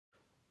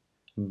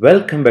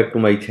Welcome back to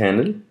my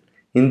channel.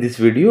 In this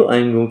video I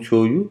am going to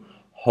show you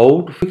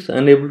how to fix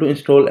unable to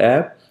install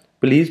app.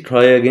 Please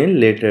try again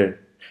later.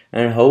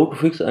 And how to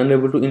fix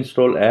unable to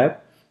install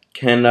app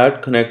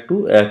cannot connect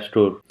to App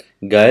Store.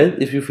 Guys,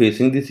 if you're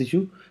facing this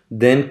issue,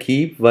 then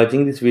keep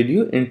watching this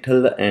video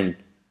until the end.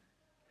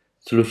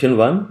 Solution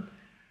 1.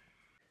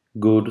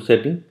 Go to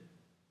setting.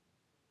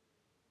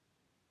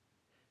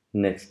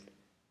 Next,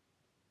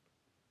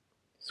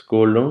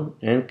 scroll down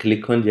and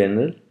click on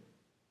general.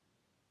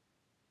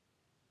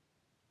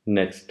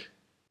 Next,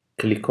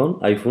 click on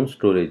iPhone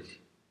storage.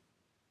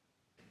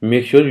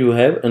 Make sure you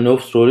have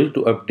enough storage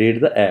to update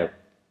the app.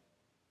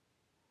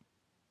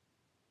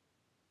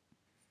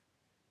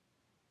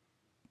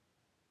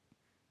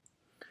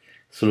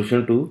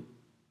 Solution 2.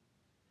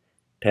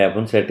 Tap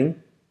on setting.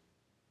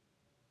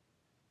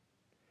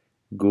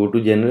 Go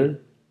to general.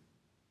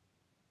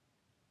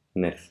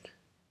 Next,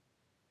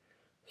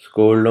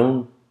 scroll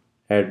down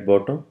at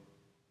bottom.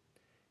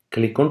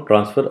 Click on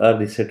transfer or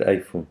reset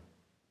iPhone.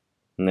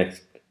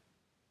 Next,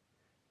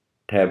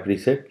 tab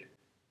reset.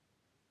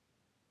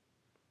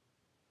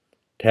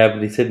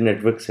 Tab reset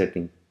network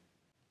setting.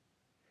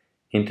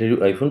 Enter your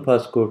iPhone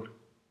passcode.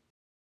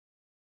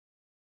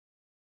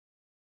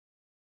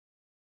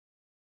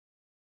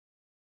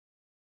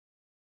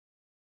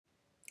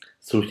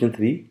 Solution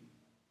 3.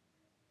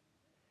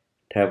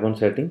 Tap on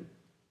setting.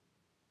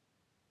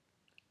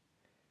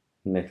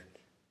 Next,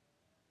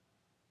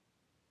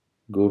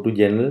 go to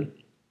general.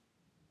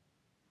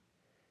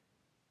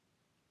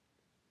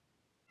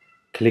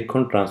 Click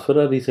on transfer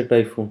or reset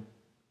iPhone.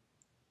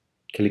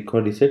 Click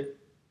on reset.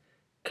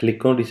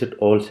 Click on reset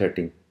all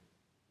setting.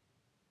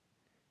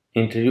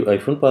 Enter your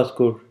iPhone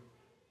passcode.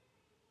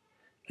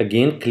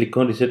 Again, click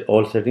on reset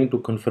all setting to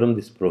confirm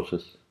this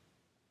process.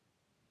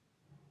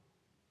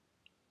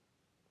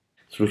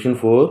 Solution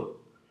 4.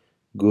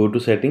 Go to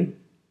setting.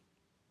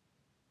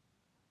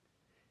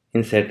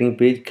 In setting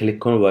page,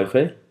 click on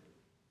Wi-Fi.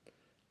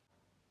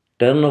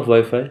 Turn off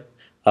Wi-Fi.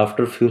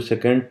 After few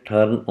seconds,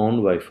 turn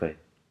on Wi-Fi.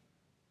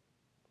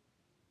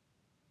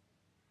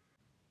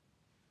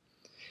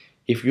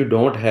 If you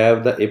don't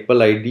have the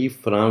Apple ID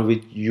from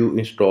which you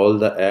install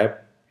the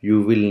app,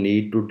 you will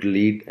need to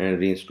delete and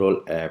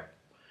reinstall app.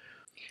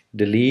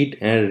 Delete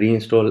and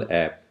reinstall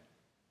app.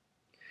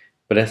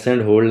 Press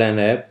and hold an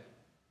app.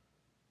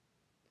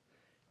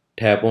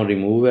 Tap on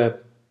remove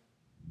app.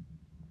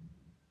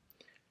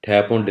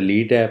 Tap on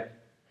delete app.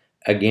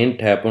 Again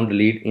tap on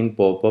delete in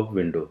pop-up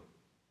window.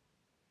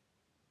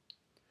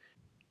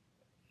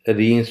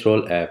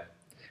 Reinstall app.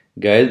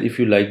 Guys, if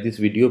you like this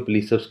video,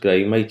 please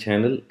subscribe my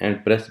channel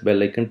and press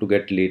bell icon to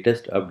get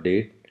latest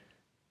update.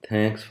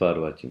 Thanks for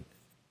watching.